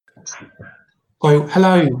So,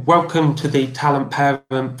 hello, welcome to the Talent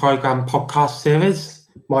Parent Programme podcast series.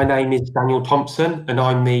 My name is Daniel Thompson and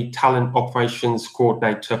I'm the Talent Operations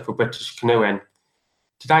Coordinator for British Canoeing.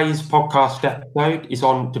 Today's podcast episode is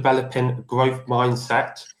on developing a growth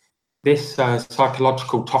mindset. This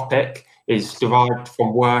psychological topic is derived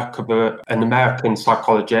from work of an American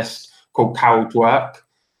psychologist called Carol Dweck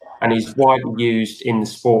and is widely used in the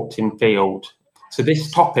sporting field. So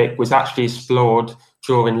this topic was actually explored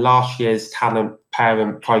during last year's Talent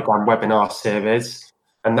Parent Programme webinar series,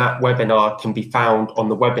 and that webinar can be found on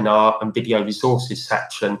the webinar and video resources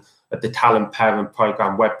section of the Talent Parent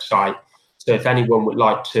Programme website. So if anyone would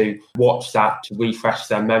like to watch that to refresh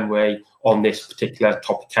their memory on this particular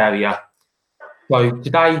topic area. So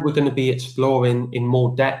today we're going to be exploring in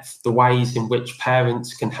more depth the ways in which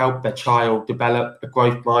parents can help their child develop a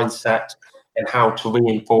growth mindset and how to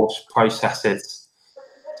reinforce processes.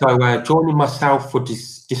 So joining myself for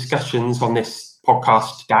discussions on this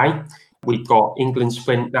podcast today, we've got England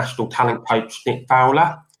Sprint National Talent Coach Nick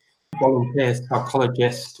Fowler, volunteer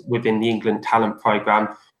psychologist within the England Talent Programme,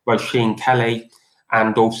 Roisin Kelly,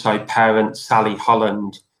 and also parent Sally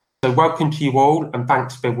Holland. So welcome to you all, and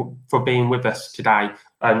thanks for being with us today.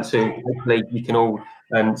 So hopefully you can all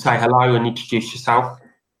say hello and introduce yourself.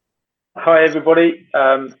 Hi everybody.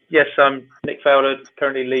 Yes, I'm Nick Fowler,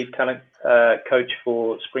 currently lead talent coach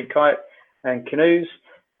for Sprint Kite and Canoes,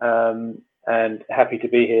 and happy to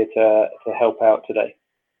be here to help out today.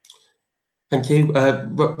 Thank you.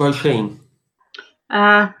 Roisin.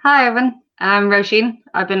 Hi Evan, I'm Roisin.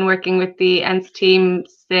 I've been working with the ENTS team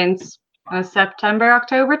since September,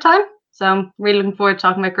 October time. So I'm really looking forward to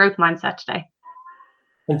talking about growth mindset today.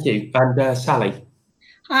 Thank you. And Sally.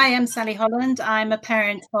 Hi, I'm Sally Holland. I'm a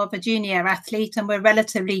parent of a junior athlete and we're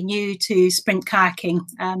relatively new to sprint kayaking.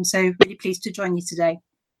 So really pleased to join you today.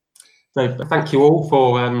 So thank you all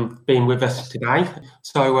for being with us today.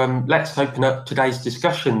 So let's open up today's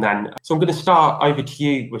discussion then. So I'm going to start over to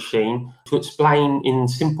you, Roisin, to explain in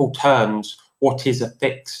simple terms what is a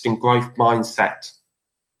fixed and growth mindset.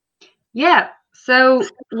 Yeah, so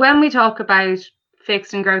when we talk about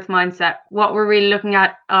fixed and growth mindset, what we're really looking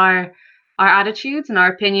at are our attitudes and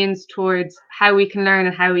our opinions towards how we can learn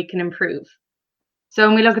and how we can improve. So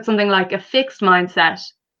when we look at something like a fixed mindset,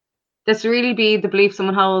 this will really be the belief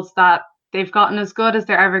someone holds that they've gotten as good as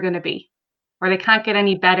they're ever going to be, or they can't get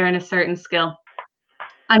any better in a certain skill.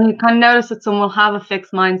 And you can notice that someone will have a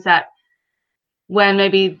fixed mindset when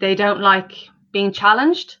maybe they don't like being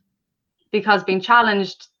challenged, because being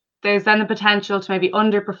challenged, there's then the potential to maybe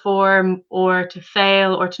underperform or to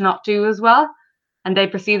fail or to not do as well. And they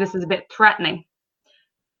perceive this as a bit threatening.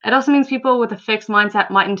 It also means people with a fixed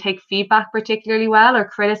mindset mightn't take feedback particularly well or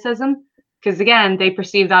criticism, because again, they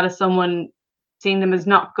perceive that as someone seeing them as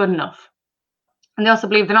not good enough. And they also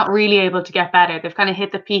believe they're not really able to get better. They've kind of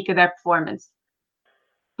hit the peak of their performance.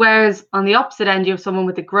 Whereas on the opposite end, you have someone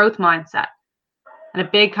with a growth mindset. And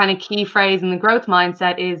a big kind of key phrase in the growth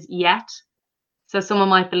mindset is yet. So someone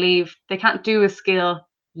might believe they can't do a skill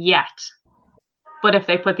yet, but if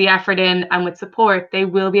they put the effort in and with support, they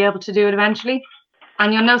will be able to do it eventually.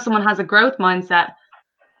 And you'll know someone has a growth mindset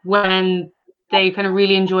when they kind of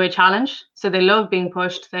really enjoy a challenge. So they love being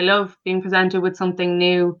pushed. They love being presented with something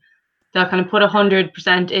new. They'll kind of put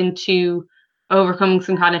 100% into overcoming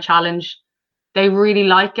some kind of challenge. They really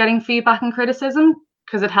like getting feedback and criticism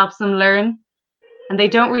because it helps them learn. And they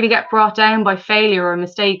don't really get brought down by failure or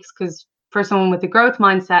mistakes, because for someone with a growth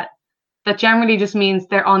mindset, that generally just means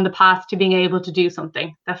they're on the path to being able to do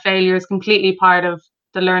something. That failure is completely part of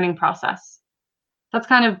the learning process. That's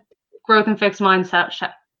kind of growth and fixed mindsets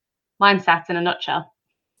in a nutshell.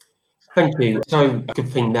 Thank you. So a good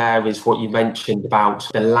thing there is what you mentioned about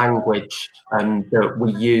the language that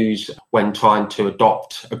we use when trying to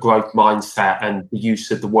adopt a growth mindset, and the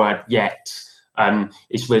use of the word yet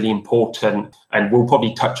is really important. And we'll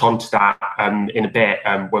probably touch on to that in a bit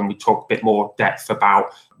when we talk a bit more depth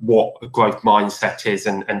about what a growth mindset is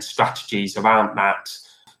and strategies around that.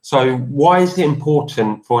 So why is it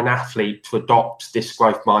important for an athlete to adopt this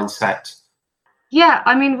growth mindset? Yeah,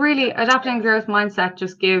 I mean, really, adopting a growth mindset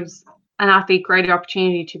just gives an athlete greater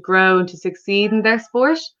opportunity to grow and to succeed in their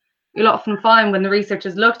sport. You'll often find when the research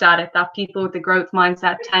has looked at it that people with the growth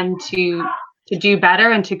mindset tend to do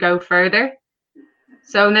better and to go further.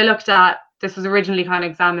 So when they looked at, this was originally kind of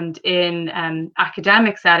examined in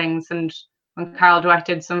academic settings, and when Carol Dweck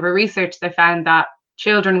did some of her research, they found that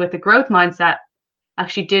children with a growth mindset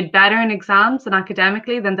actually did better in exams and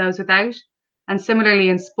academically than those without. And similarly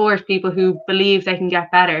in sport, people who believe they can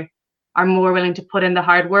get better are more willing to put in the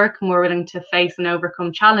hard work, more willing to face and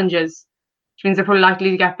overcome challenges, which means they're probably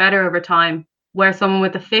likely to get better over time where someone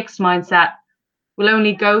with a fixed mindset will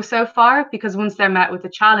only go so far, because once they're met with a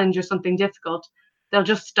challenge or something difficult, they'll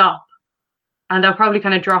just stop and they'll probably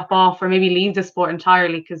kind of drop off or maybe leave the sport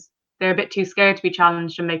entirely because they're a bit too scared to be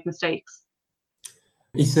challenged and make mistakes.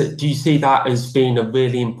 Do you see that as being a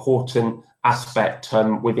really important aspect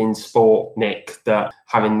within sport, Nick, that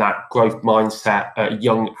having that growth mindset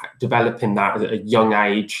developing that at a young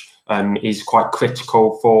age is quite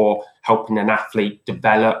critical for helping an athlete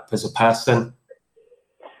develop as a person?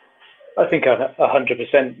 I think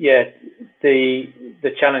 100%. Yeah,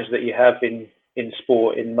 the challenge that you have in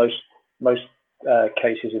sport in most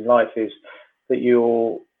cases in life is that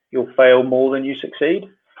you'll fail more than you succeed,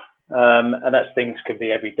 and that's things can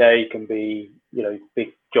be every day, can be big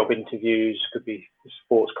job interviews, could be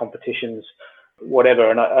sports competitions, whatever.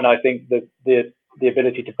 And I think that the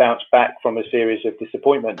ability to bounce back from a series of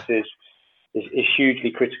disappointments is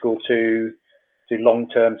hugely critical to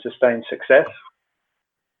long-term sustained success.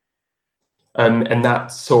 And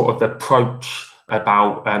that sort of approach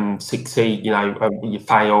about succeed, you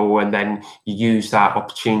fail and then you use that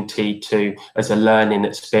opportunity as a learning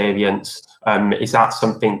experience. Is that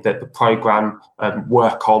something that the program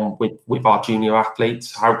work on with our junior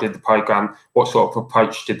athletes? How did the program, what sort of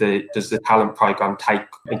approach does the talent program take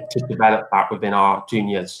to develop that within our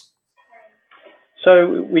juniors?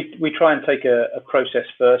 So we try and take a process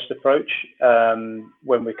first approach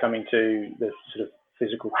when we're coming to the sort of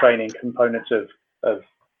physical training components of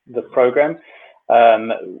the program.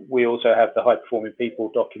 We also have the High Performing People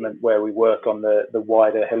document where we work on the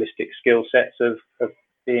wider holistic skill sets of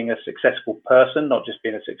being a successful person, not just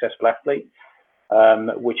being a successful athlete,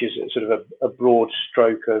 which is sort of a broad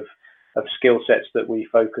stroke of skill sets that we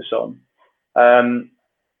focus on.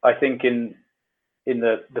 I think in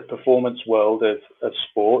the performance world of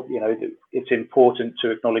sport, it's important to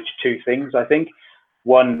acknowledge two things. I think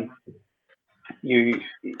one, you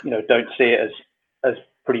don't see it as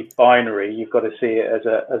pretty binary. You've got to see it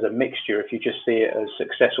as a mixture. If you just see it as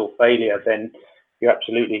success or failure, then you're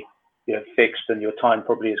absolutely fixed, and your time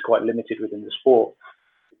probably is quite limited within the sport.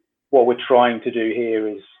 What we're trying to do here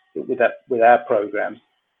is with our program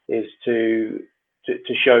is to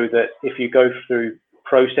show that if you go through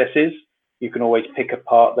processes, you can always pick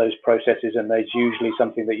apart those processes, and there's usually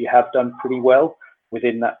something that you have done pretty well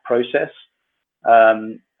within that process.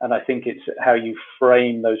 And I think it's how you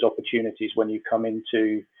frame those opportunities when you come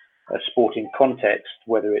into a sporting context,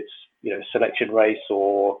 whether it's selection race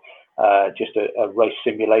or just a race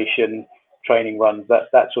simulation, training run,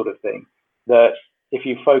 that sort of thing. That if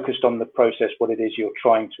you focused on the process, what it is you're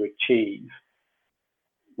trying to achieve,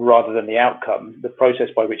 rather than the outcome, the process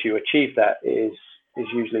by which you achieve that is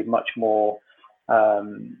usually much more.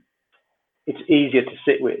 It's easier to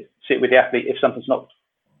sit with the athlete if something's not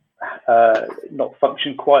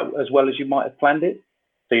function quite as well as you might have planned it.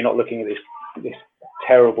 So you're not looking at this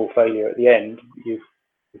terrible failure at the end. You've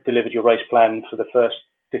delivered your race plan for the first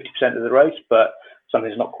 50% of the race, but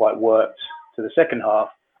something's not quite worked to the second half.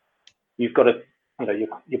 You've got to,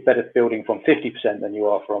 you're better building from 50% than you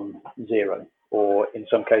are from 0, or in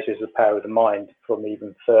some cases the power of the mind from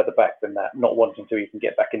even further back than that, not wanting to even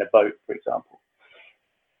get back in a boat, for example.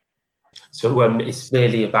 So it's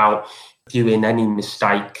really about viewing any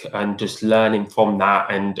mistake and just learning from that,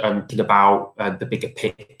 and about the bigger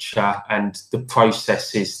picture and the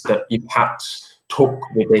processes that you perhaps took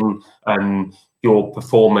within your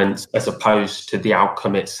performance as opposed to the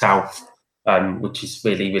outcome itself, which is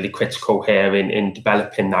really, really critical here in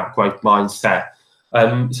developing that growth mindset.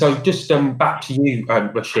 So just back to you,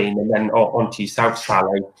 Roisin, and then on to yourself,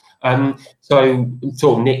 Sally. So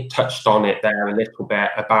sort of Nick touched on it there a little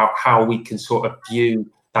bit about how we can sort of view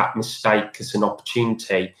that mistake as an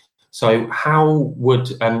opportunity. So how would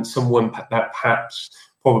someone that perhaps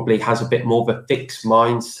probably has a bit more of a fixed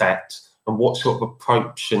mindset, and what sort of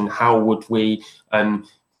approach and how would we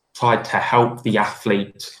try to help the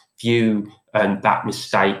athlete view that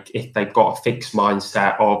mistake if they've got a fixed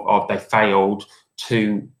mindset of they failed,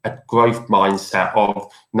 to a growth mindset of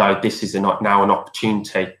no, this is now an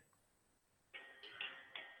opportunity?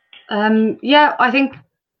 Yeah, I think,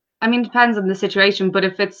 it depends on the situation, but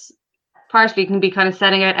if it's partially can be kind of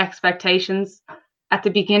setting out expectations at the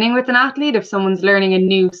beginning with an athlete. If someone's learning a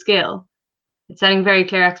new skill, it's setting very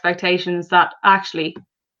clear expectations that actually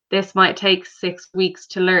this might take 6 weeks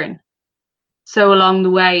to learn. So along the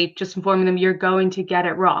way, just informing them you're going to get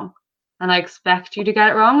it wrong, and I expect you to get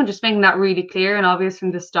it wrong, and just making that really clear and obvious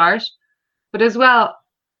from the start. But as well,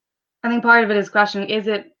 I think part of it is questioning, is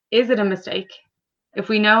it a mistake? If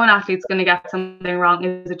we know an athlete's going to get something wrong,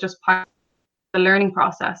 is it just part of the learning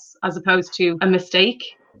process as opposed to a mistake?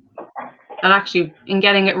 that actually in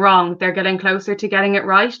getting it wrong, they're getting closer to getting it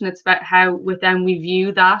right. And it's about how with them we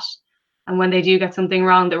view that. And when they do get something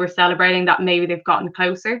wrong, that we're celebrating that maybe they've gotten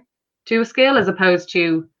closer to a skill, as opposed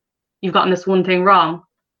to you've gotten this one thing wrong,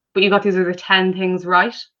 but you got these other 10 things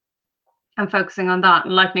right, and focusing on that.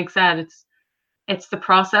 And like Nick said, it's the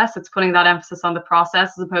process. It's putting that emphasis on the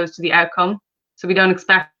process as opposed to the outcome. So we don't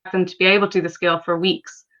expect them to be able to do the skill for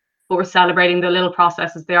weeks, but we're celebrating the little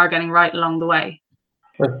processes they are getting right along the way.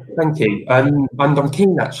 Thank you. And I'm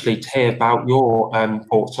keen actually to hear about your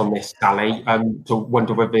thoughts on this, Sally. To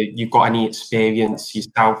wonder whether you've got any experience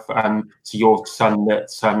yourself. To your son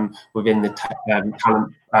that's within the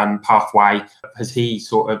talent pathway, has he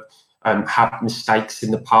sort of had mistakes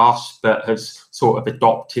in the past, but has sort of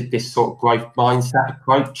adopted this sort of growth mindset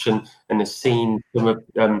approach and has seen some of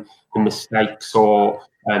the mistakes or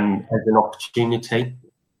as an opportunity?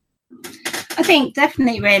 I think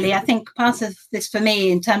definitely, really. I think part of this for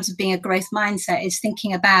me in terms of being a growth mindset is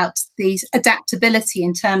thinking about these adaptability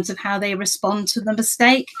in terms of how they respond to the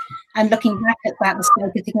mistake, and looking back at that mistake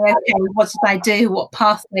and thinking, okay, what did I do? What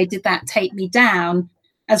pathway did that take me down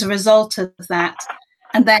as a result of that?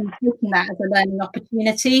 And then taking that as a learning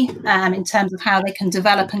opportunity in terms of how they can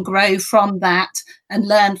develop and grow from that and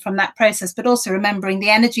learn from that process, but also remembering the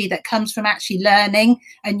energy that comes from actually learning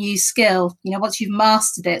a new skill. You know, once you've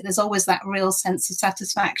mastered it, there's always that real sense of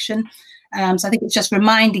satisfaction. So I think it's just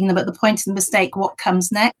reminding them at the point of the mistake what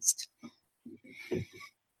comes next.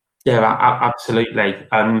 Yeah, absolutely.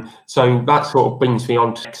 So that sort of brings me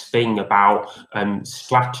on to the next thing about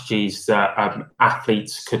strategies that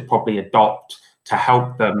athletes could probably adopt to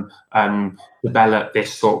help them develop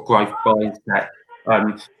this sort of growth mindset.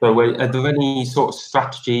 So are there any sort of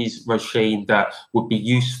strategies, Roisin, that would be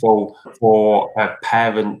useful for a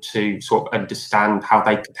parent to sort of understand how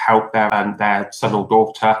they could help their son or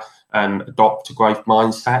daughter adopt a growth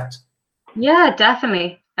mindset? Yeah,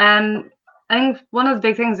 definitely. I think one of the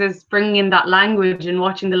big things is bringing in that language and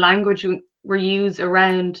watching the language we use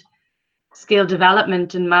around skill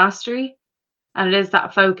development and mastery. And it is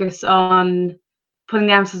that focus on putting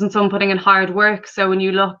the emphasis on someone putting in hard work. So when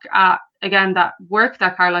you look at, again, that work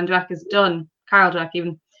that Caroline Dweck has done, Carol Dweck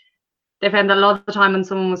even, they found that a lot of the time when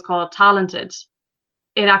someone was called talented,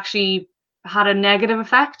 it actually had a negative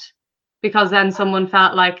effect, because then someone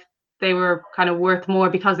felt like they were kind of worth more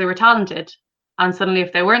because they were talented. And suddenly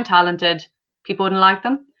if they weren't talented, people wouldn't like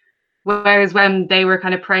them. Whereas when they were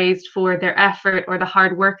kind of praised for their effort or the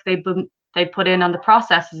hard work they put in on the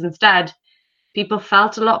processes instead, people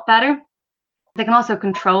felt a lot better. They can also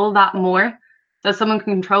control that more. So someone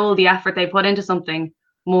can control the effort they put into something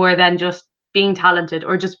more than just being talented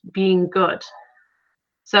or just being good.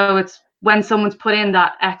 So it's when someone's put in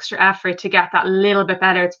that extra effort to get that little bit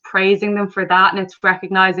better, it's praising them for that. And it's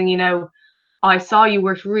recognizing, you know, I saw you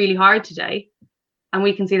worked really hard today, and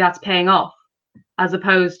we can see that's paying off, as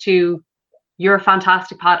opposed to you're a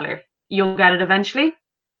fantastic paddler, you'll get it eventually.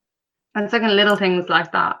 And it's like little things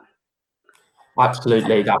like that.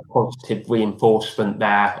 Absolutely, that positive reinforcement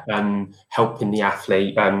there, helping the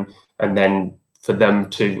athlete, and then for them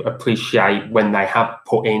to appreciate when they have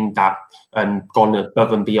put in that and gone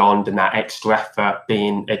above and beyond, and that extra effort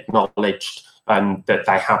being acknowledged, that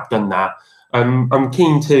they have done that. I'm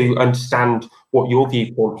keen to understand what your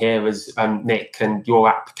viewpoint here is, Nick, and your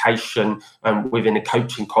application within a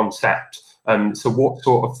coaching concept. So what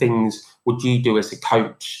sort of things would you do as a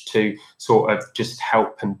coach to sort of just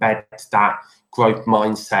help embed that growth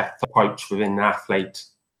mindset approach within an athlete?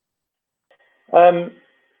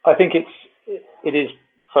 I think it is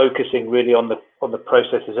focusing really on the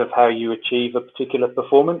processes of how you achieve a particular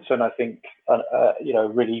performance, and I think you know,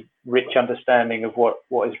 really rich understanding of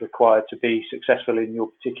what is required to be successful in your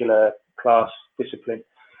particular class discipline.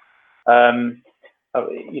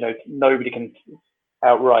 You know, nobody can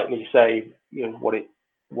outrightly say, you know,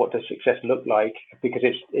 what does success look like, because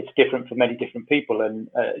it's different for many different people and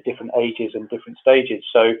different ages and different stages.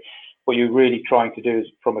 So what you're really trying to do is,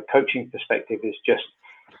 from a coaching perspective, is just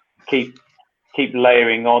keep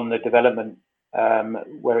layering on the development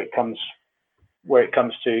where it comes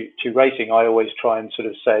to racing. I always try and sort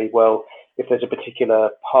of say, well, if there's a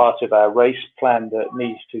particular part of our race plan that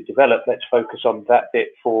needs to develop, let's focus on that bit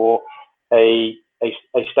for a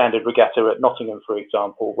standard regatta at Nottingham, for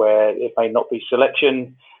example, where it may not be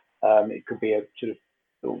selection. It could be a sort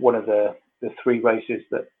of one of the three races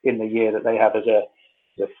that in the year that they have as a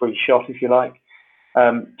free shot, if you like,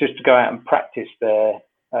 just to go out and practice a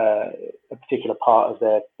particular part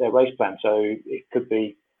of their race plan. So it could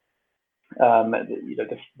be you know,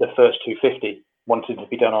 the first 250 wanted to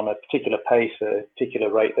be done on a particular pace, a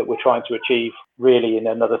particular rate that we're trying to achieve really in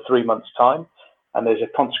another 3 months' time. And there's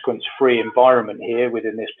a consequence-free environment here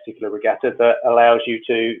within this particular regatta that allows you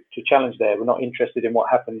to challenge there. We're not interested in what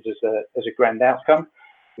happens as a grand outcome.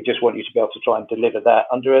 We just want you to be able to try and deliver that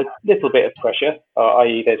under a little bit of pressure,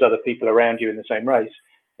 i.e. there's other people around you in the same race.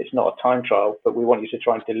 It's not a time trial, but we want you to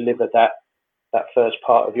try and deliver that first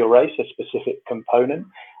part of your race, a specific component.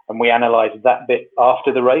 And we analyse that bit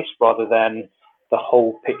after the race rather than the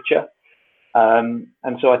whole picture.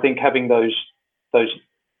 And so I think having those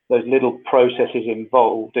little processes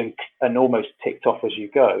involved and almost ticked off as you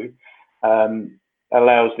go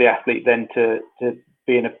allows the athlete then to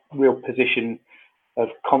be in a real position of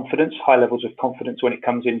confidence, high levels of confidence when it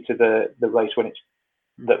comes into the race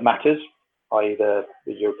that matters, i.e. the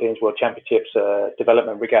Europeans, World Championships,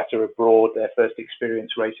 development regatta abroad, their first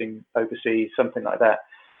experience racing overseas, something like that.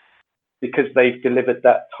 Because they've delivered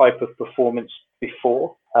that type of performance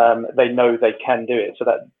before, they know they can do it. So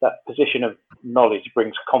that position of knowledge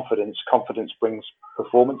brings confidence. Confidence brings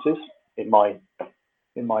performances, in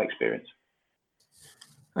my experience.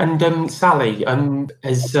 And Sally,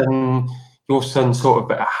 has your son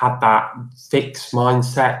sort of had that fixed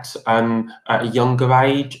mindset at a younger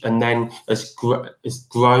age, and then has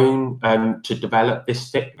grown to develop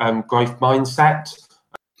this growth mindset?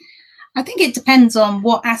 I think it depends on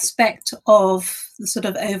what aspect of the sort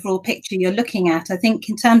of overall picture you're looking at. I think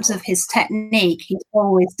in terms of his technique, he's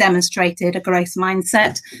always demonstrated a growth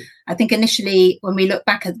mindset. I think initially, when we look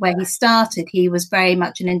back at where he started, he was very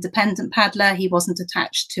much an independent paddler. He wasn't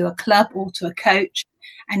attached to a club or to a coach.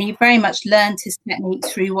 And he very much learned his technique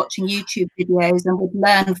through watching YouTube videos and would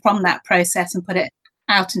learn from that process and put it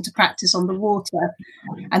out into practice on the water.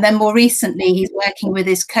 And then more recently, he's working with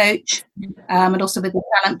his coach and also with the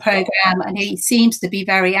talent program, and he seems to be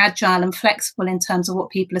very agile and flexible in terms of what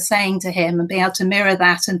people are saying to him and being able to mirror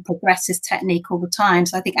that and progress his technique all the time.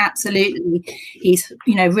 So I think absolutely he's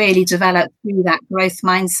really developed through that growth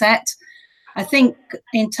mindset. I think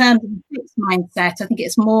in terms of the fixed mindset, I think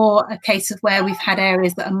it's more a case of where we've had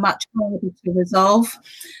areas that are much harder to resolve.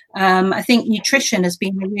 I think nutrition has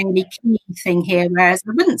been a really key thing here, whereas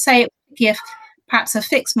I wouldn't say it would give perhaps a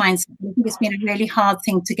fixed mindset. I think it's been a really hard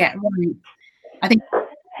thing to get right. I think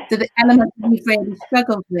the element that we've really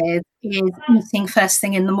struggled with is eating first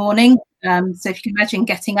thing in the morning. So if you can imagine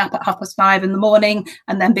getting up at 5:30 in the morning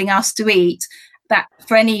and then being asked to eat, that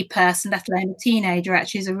for any person, let alone a teenager,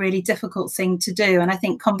 actually is a really difficult thing to do. And I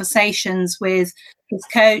think conversations with his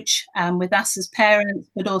coach, with us as parents,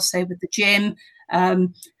 but also with the gym,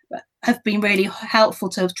 have been really helpful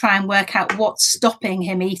to try and work out what's stopping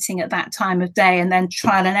him eating at that time of day, and then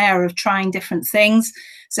trial and error of trying different things.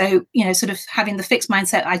 So, sort of having the fixed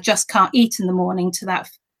mindset, I just can't eat in the morning, to that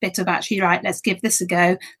bit of actually, right, let's give this a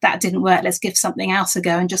go. That didn't work, let's give something else a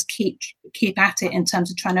go, and just keep at it in terms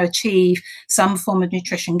of trying to achieve some form of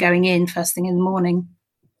nutrition going in first thing in the morning.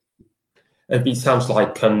 It sounds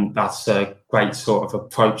like that's a great sort of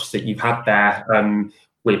approach that you've had there.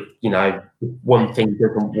 With one thing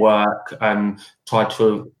doesn't work, try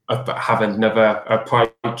to have another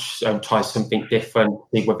approach and try something different,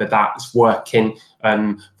 see whether that's working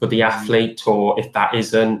for the athlete, or if that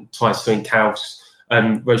isn't, try something else.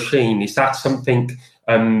 Roisin, is that something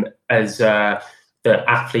as the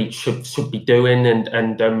athlete should be doing,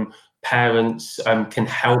 and parents can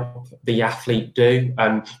help the athlete do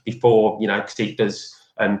before, because it does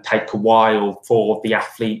take a while for the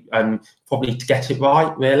athlete probably to get it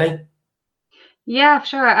right, really? Yeah,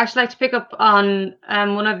 sure. I'd actually like to pick up on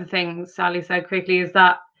one of the things Sally said quickly, is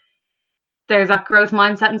that there's that growth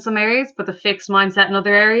mindset in some areas, but the fixed mindset in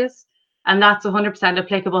other areas. And that's 100%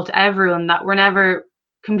 applicable to everyone, that we're never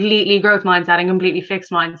completely growth mindset and completely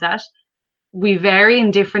fixed mindset. We vary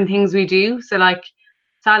in different things we do. So like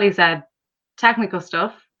Sally said, technical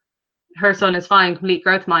stuff, her son is fine, complete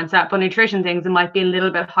growth mindset, but nutrition things, it might be a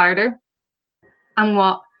little bit harder. And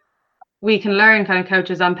what we can learn, kind of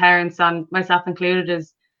coaches and parents, and myself included,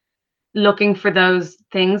 is looking for those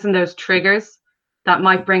things and those triggers that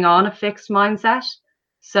might bring on a fixed mindset.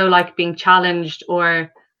 So like being challenged,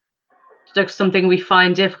 or like something we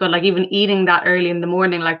find difficult, like even eating that early in the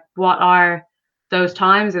morning, like what are those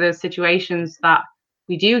times or those situations that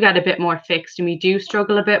we do get a bit more fixed and we do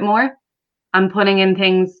struggle a bit more, and putting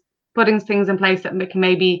things in place that can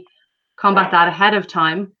maybe combat that ahead of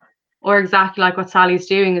time. Or exactly like what Sally's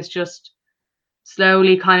doing, is just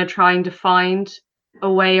slowly kind of trying to find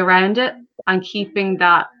a way around it, and keeping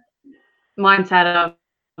that mindset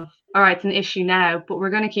of, all right, it's an issue now, but we're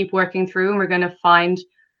going to keep working through and we're going to find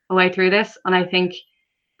a way through this. And I think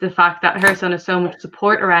the fact that her son has so much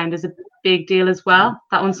support around is a big deal as well,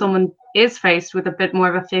 that when someone is faced with a bit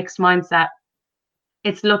more of a fixed mindset,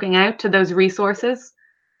 it's looking out to those resources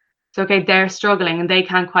So, okay, they're struggling and they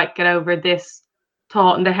can't quite get over this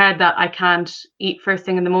thought in their head that I can't eat first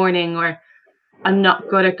thing in the morning, or I'm not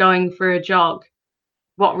good at going for a jog.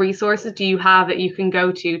 What resources do you have that you can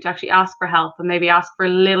go to actually ask for help and maybe ask for a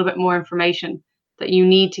little bit more information that you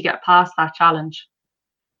need to get past that challenge?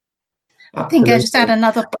 I think I just add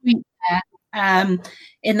another point there.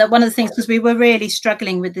 In that one of the things, because we were really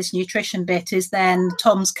struggling with this nutrition bit, is then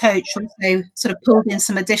Tom's coach also sort of pulled in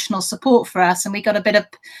some additional support for us, and we got a bit of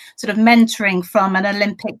sort of mentoring from an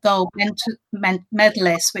Olympic gold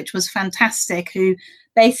medalist, which was fantastic, who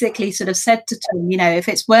basically sort of said to Tom, you know, if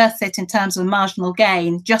it's worth it in terms of marginal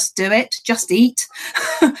gain, just do it, just eat.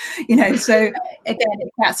 You know, so again,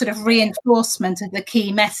 it's that sort of reinforcement of the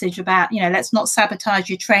key message about, you know, let's not sabotage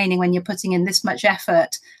your training when you're putting in this much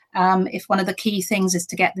effort. If one of the key things is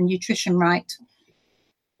to get the nutrition right.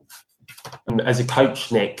 As a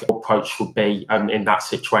coach, Nick, what approach would be in that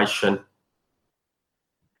situation?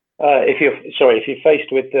 If you're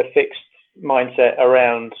faced with the fixed mindset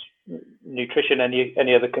around nutrition,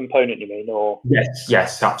 any other component, you mean, or?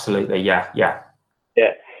 Yes, absolutely, yeah.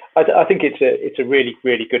 I think it's a really,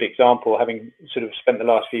 really good example. Having sort of spent the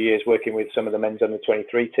last few years working with some of the men's under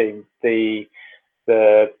 23 team, the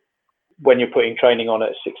when you're putting training on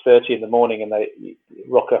at 6:30 in the morning and they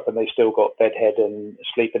rock up and they still got bedhead and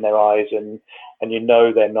sleep in their eyes, and you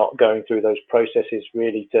know they're not going through those processes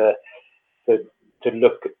really to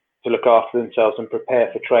look after themselves and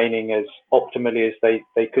prepare for training as optimally as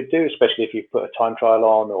they could do, especially if you put a time trial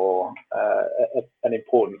on or an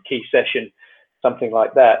important key session, something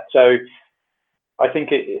like that. So I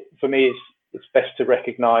think for me it's best to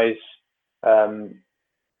recognise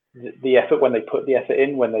the effort when they put the effort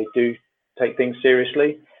in, when they do take things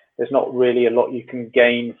seriously. There's not really a lot you can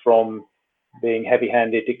gain from being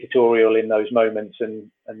heavy-handed, dictatorial in those moments and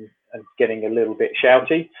getting a little bit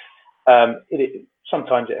shouty.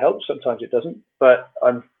 Sometimes it helps, sometimes it doesn't. But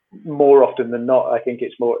more often than not, I think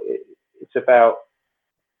it's about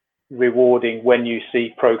rewarding when you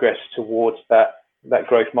see progress towards that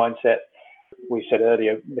growth mindset. We said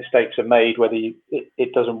earlier, mistakes are made whether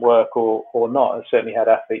it doesn't work or not. I've certainly had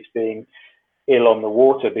athletes being ill on the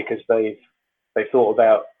water because they've thought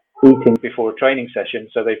about eating before a training session,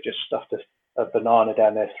 so they've just stuffed a banana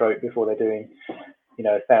down their throat before they're doing, you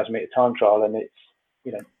know, a 1,000-meter time trial, and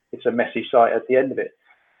it's a messy sight at the end of it.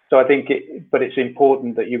 So I think but it's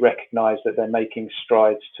important that you recognise that they're making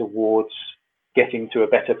strides towards getting to a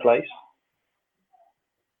better place.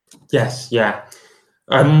 Yes, yeah.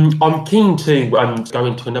 I'm keen to go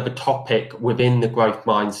into another topic within the growth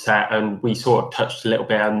mindset, and we sort of touched a little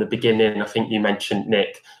bit in the beginning. I think you mentioned,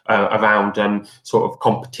 Nick, around sort of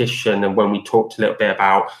competition, and when we talked a little bit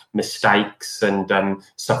about mistakes and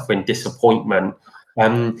suffering disappointment.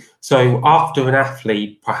 So after an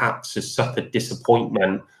athlete perhaps has suffered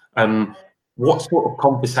disappointment, what sort of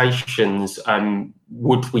conversations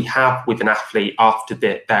would we have with an athlete after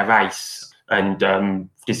their race? And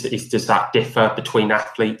does that differ between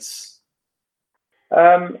athletes?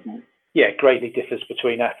 Yeah, greatly differs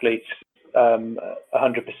between athletes.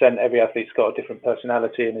 100%. Every athlete's got a different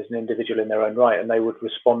personality and is an individual in their own right, and they would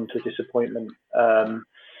respond to disappointment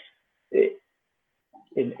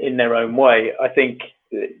in their own way. I think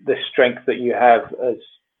the strength that you have as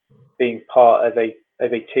being part of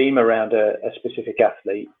a team around a specific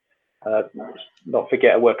athlete. Not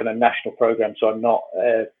forget, I work on a national program, so I'm not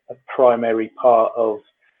a primary part of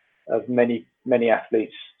many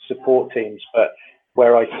athletes' support teams. But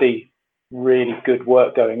where I see really good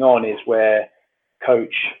work going on is where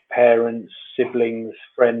coach, parents, siblings,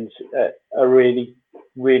 friends are really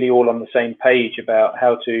all on the same page about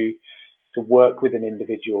how to work with an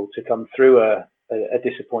individual to come through a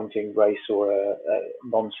disappointing race or a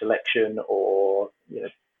non-selection, or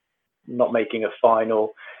not making a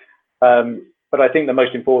final. But I think the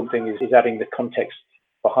most important thing is adding the context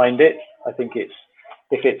behind it. I think if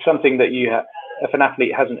it's something that if an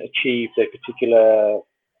athlete hasn't achieved a particular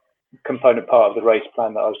component part of the race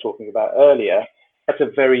plan that I was talking about earlier, that's a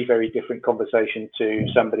very, very different conversation to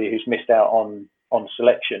somebody who's missed out on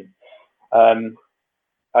selection.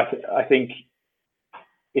 I think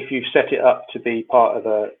if you set it up to be part of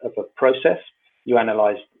a process, you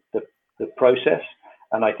analyze the process.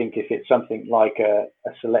 And I think if it's something like a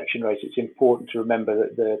selection race, it's important to remember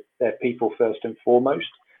that they're people first and foremost.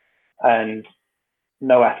 And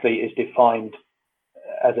no athlete is defined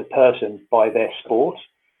as a person by their sport.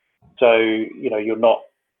 So, you're not,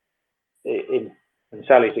 in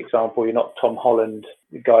Sally's example, you're not Tom Holland,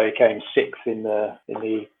 the guy who came sixth in the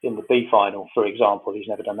B final, for example. He's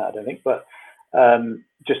never done that, I don't think. But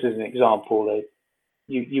just as an example,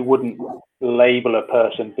 you wouldn't label a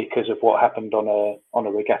person because of what happened on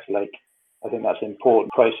a regatta lake. I think that's an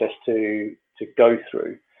important process to go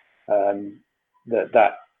through.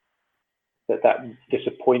 That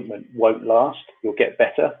disappointment won't last. You'll get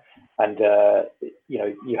better, and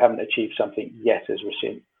you haven't achieved something yet, as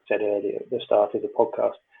Rasheen said earlier at the start of the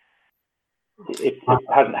podcast. It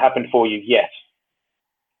hasn't happened for you yet.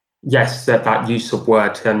 Yes, that use of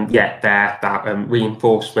word that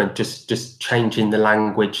reinforcement, just changing the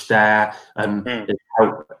language there,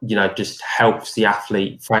 just helps the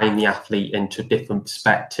athlete frame the athlete into a different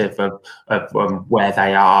perspective of where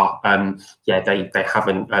they are. They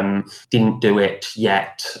haven't didn't do it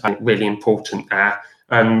yet. Really important there.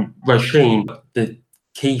 Roisin, the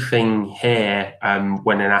key thing here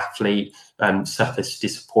when an athlete suffers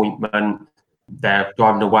disappointment, they're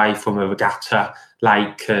driving away from a regatta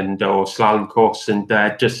lake or slalom course, and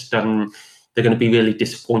they're just they're going to be really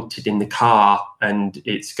disappointed in the car, and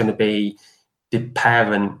it's going to be the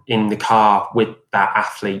parent in the car with that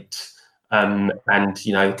athlete, and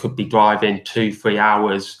could be driving 2-3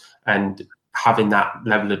 hours and having that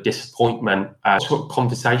level of disappointment. What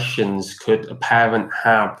conversations could a parent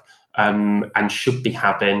have and should be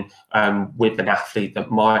having with an athlete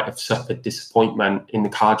that might have suffered disappointment in the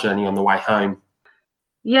car journey on the way home?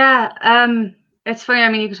 Yeah, it's funny. I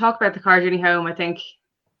mean, you could talk about the car journey home, I think,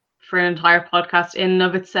 for an entire podcast in and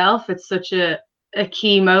of itself. It's such a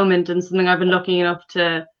key moment, and something I've been lucky enough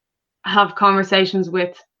to have conversations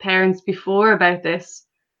with parents before about this.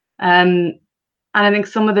 And I think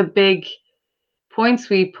some of the big points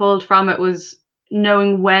we pulled from it was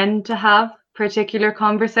knowing when to have particular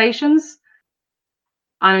conversations.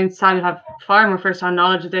 I'm excited to have far more first-hand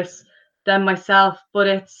knowledge of this than myself, but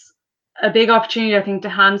it's a big opportunity, I think, to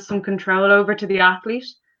hand some control over to the athlete.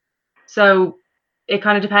 So it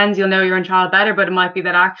kind of depends. You'll know your own child better, but it might be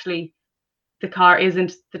that actually the car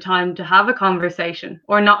isn't the time to have a conversation,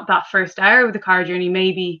 or not that first hour of the car journey.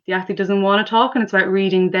 Maybe the athlete doesn't want to talk, and it's about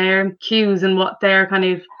reading their cues and what they're kind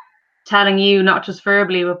of telling you, not just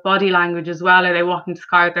verbally, but body language as well. Are they walking to the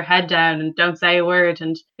car with their head down and don't say a word?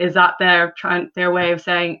 And is that their way of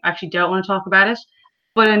saying, actually don't want to talk about it?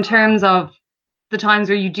 But in terms of the times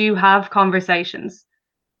where you do have conversations,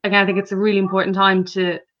 again, I think it's a really important time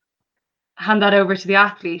to hand that over to the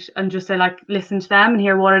athlete and just say, like, listen to them and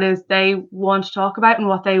hear what it is they want to talk about and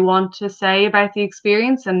what they want to say about the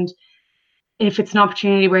experience. And if it's an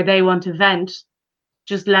opportunity where they want to vent,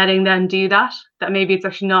 just letting them do that maybe it's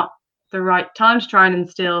actually not the right time to try and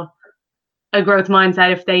instill a growth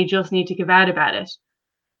mindset if they just need to give out about it.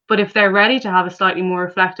 But if they're ready to have a slightly more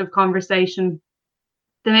reflective conversation,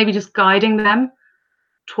 then maybe just guiding them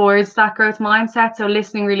towards that growth mindset. So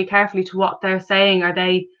listening really carefully to what they're saying. Are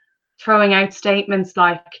they throwing out statements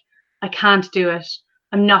like, I can't do it,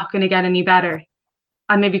 I'm not going to get any better?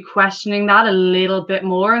 And maybe questioning that a little bit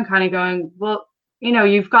more and kind of going, well,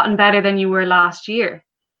 you've gotten better than you were last year.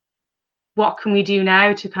 What can we do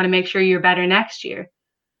now to kind of make sure you're better next year?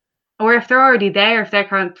 Or if they're already there, if they're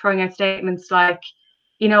kind of throwing out statements like,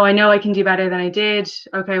 I know I can do better than I did.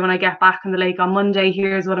 Okay, when I get back on the lake on Monday,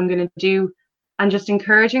 here's what I'm going to do. And just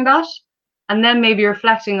encouraging that. And then maybe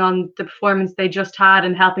reflecting on the performance they just had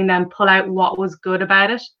and helping them pull out what was good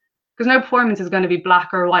about it. Because no performance is going to be black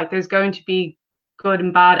or white. There's going to be good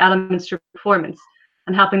and bad elements to performance,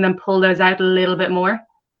 and helping them pull those out a little bit more.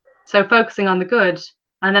 So focusing on the good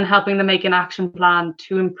and then helping them make an action plan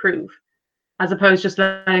to improve, as opposed to just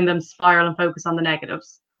letting them spiral and focus on the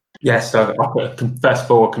negatives. Yes, so first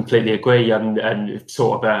of all, I completely agree, and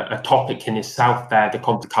sort of a topic in itself there, the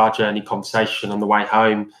car journey conversation on the way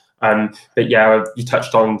home. But yeah, you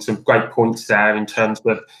touched on some great points there in terms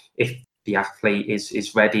of if the athlete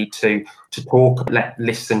is ready to talk,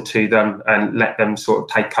 listen to them and let them sort of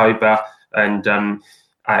take over. And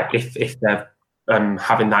if they're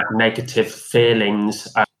having that negative feelings,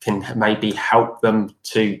 can maybe help them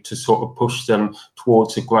to sort of push them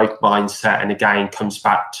towards a growth mindset. And again, comes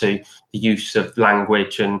back to the use of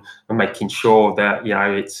language and making sure that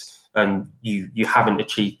it's you haven't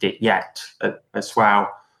achieved it yet as well.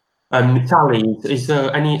 Sally, is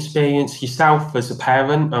there any experience yourself as a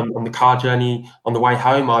parent on the car journey on the way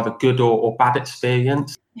home, either good or bad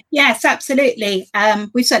experience? Yes, absolutely.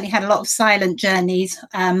 We've certainly had a lot of silent journeys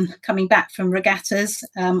coming back from regattas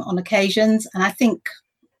on occasions. And I think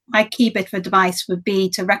my key bit of advice would be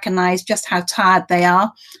to recognise just how tired they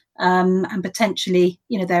are and potentially,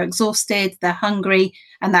 they're exhausted, they're hungry,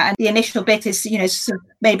 and the initial bit is, sort of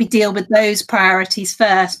maybe deal with those priorities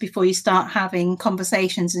first before you start having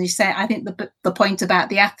conversations. And you say, I think the point about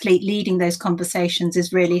the athlete leading those conversations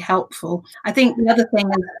is really helpful. I think the other thing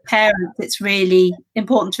as parents, it's really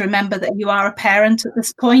important to remember that you are a parent at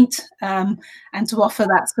this point, and to offer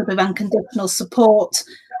that sort of unconditional support,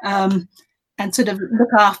 and sort of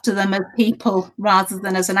look after them as people rather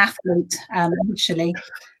than as an athlete initially.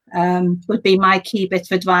 Would be my key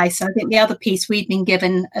bit of advice. I think the other piece we've been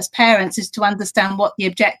given as parents is to understand what the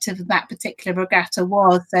objective of that particular regatta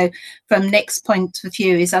was. So from Nick's point of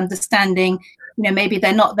view is understanding, maybe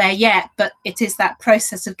they're not there yet, but it is that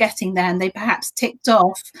process of getting there, and they perhaps ticked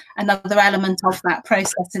off another element of that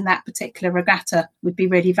process in that particular regatta would be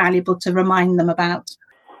really valuable to remind them about.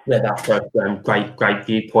 Yeah, that's a great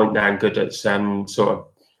viewpoint there, and good at sort of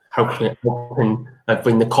helping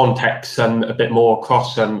bring the context a bit more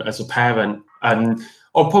across as a parent.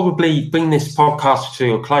 I'll probably bring this podcast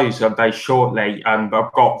to a close very shortly, but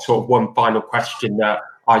I've got sort of one final question that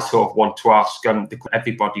I sort of want to ask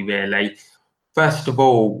everybody really. First of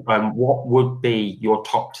all, what would be your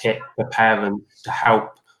top tip for parents to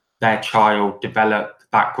help their child develop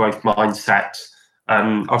that growth mindset?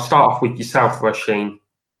 I'll start off with yourself, Roisin.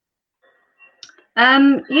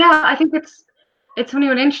 Yeah, I think it's when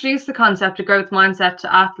you introduce the concept of growth mindset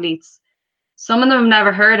to athletes, some of them have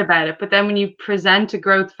never heard about it, but then when you present a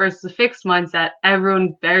growth versus a fixed mindset,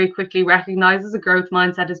 everyone very quickly recognizes a growth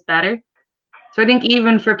mindset is better. So I think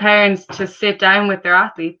even for parents to sit down with their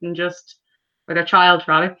athlete or their child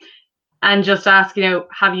rather, and just ask,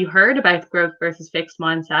 have you heard about the growth versus fixed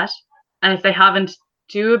mindset? And if they haven't,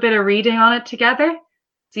 do a bit of reading on it together,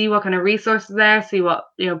 see what kind of resources there, see what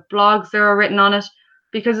blogs there are written on it,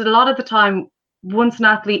 because a lot of the time, once an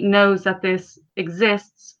athlete knows that this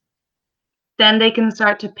exists, then they can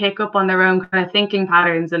start to pick up on their own kind of thinking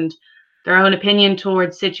patterns and their own opinion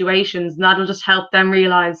towards situations. And that'll just help them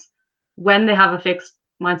realize when they have a fixed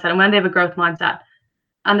mindset and when they have a growth mindset.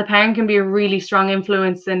 And the parent can be a really strong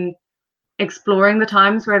influence in exploring the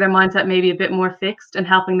times where their mindset may be a bit more fixed and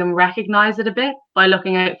helping them recognize it a bit by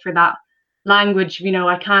looking out for that language,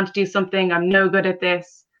 I can't do something, I'm no good at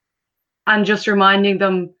this. And just reminding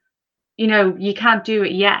them, you can't do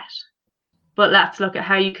it yet, but let's look at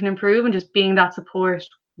how you can improve, and just being that support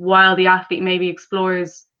while the athlete maybe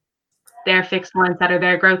explores their fixed mindset or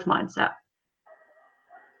their growth mindset.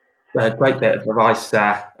 Great bit of advice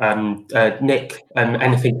there. Nick,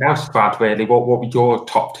 anything else to add really? What would your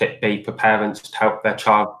top tip be for parents to help their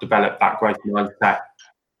child develop that growth mindset?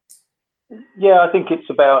 Yeah, I think it's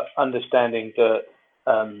about understanding that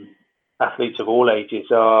athletes of all ages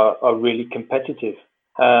are really competitive.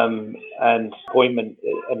 And appointment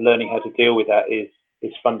and learning how to deal with that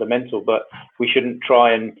is fundamental, but we shouldn't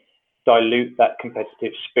try and dilute that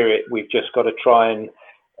competitive spirit. We've just got to try and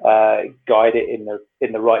guide it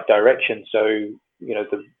in the right direction. So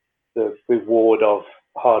the reward of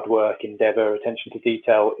hard work, endeavor, attention to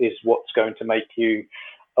detail is what's going to make you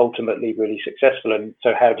ultimately really successful. And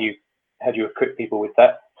so how do you equip people with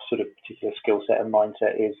that sort of particular skill set and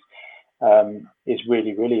mindset is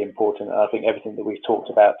really, really important. And I think everything that we've talked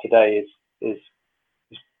about today is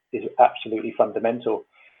absolutely fundamental.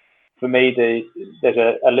 For me, there's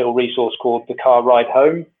a little resource called The Car Ride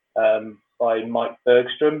Home by Mike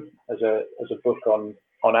Bergstrom as a book on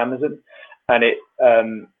Amazon, and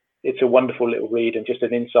it's a wonderful little read and just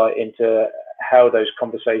an insight into how those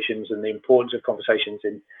conversations and the importance of conversations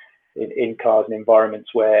in cars and environments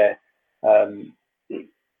where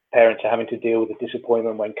parents are having to deal with the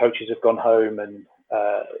disappointment when coaches have gone home and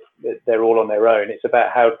they're all on their own. It's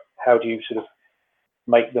about how do you sort of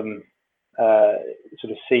make them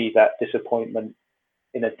sort of see that disappointment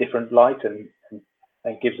in a different light, and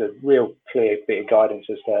gives a real clear bit of guidance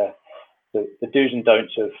as to the do's and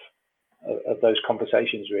don'ts of those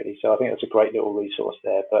conversations really. So I think that's a great little resource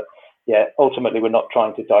there. But yeah, ultimately we're not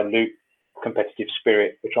trying to dilute competitive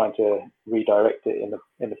spirit. We're trying to redirect it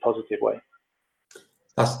in a positive way.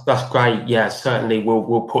 That's great. Yeah, certainly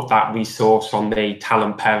we'll put that resource on the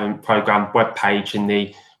Talent Parent Programme webpage in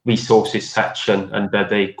the resources section under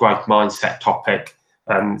the growth mindset topic.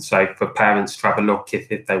 So for parents to have a look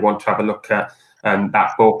if they want to have a look at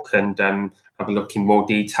that book and have a look in more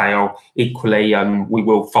detail. Equally, we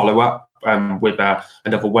will follow up with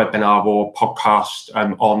another webinar or podcast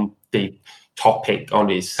on the topic on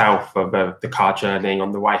itself of the car journey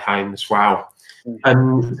on the way home as well.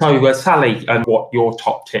 So Sally, what your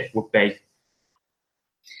top tip would be?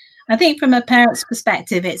 I think from a parent's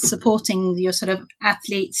perspective, it's supporting your sort of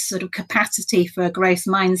athlete's sort of capacity for a growth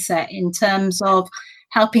mindset in terms of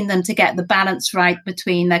helping them to get the balance right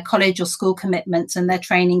between their college or school commitments and their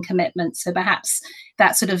training commitments. So perhaps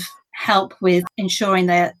that sort of help with ensuring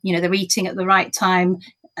that, you know, they're eating at the right time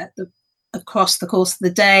across the course of the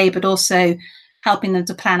day, but also helping them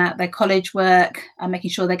to plan out their college work and making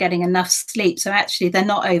sure they're getting enough sleep. So actually they're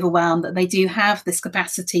not overwhelmed, that they do have this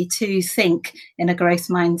capacity to think in a growth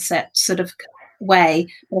mindset sort of way.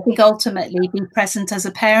 But I think ultimately be present as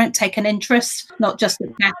a parent, take an interest, not just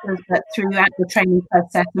at classes, but throughout the training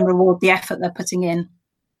process, and reward the effort they're putting in.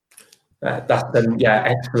 That's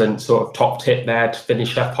excellent sort of top tip there to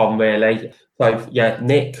finish up on, really. So yeah,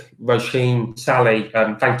 Nick, Roisin, Sally,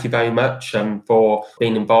 thank you very much for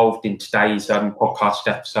being involved in today's podcast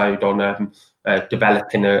episode on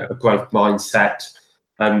developing a growth mindset.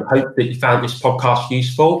 Hope that you found this podcast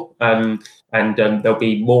useful, and there'll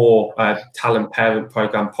be more Talent Parent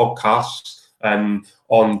Programme podcasts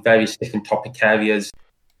on various different topic areas.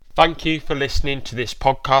 Thank you for listening to this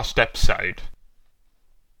podcast episode.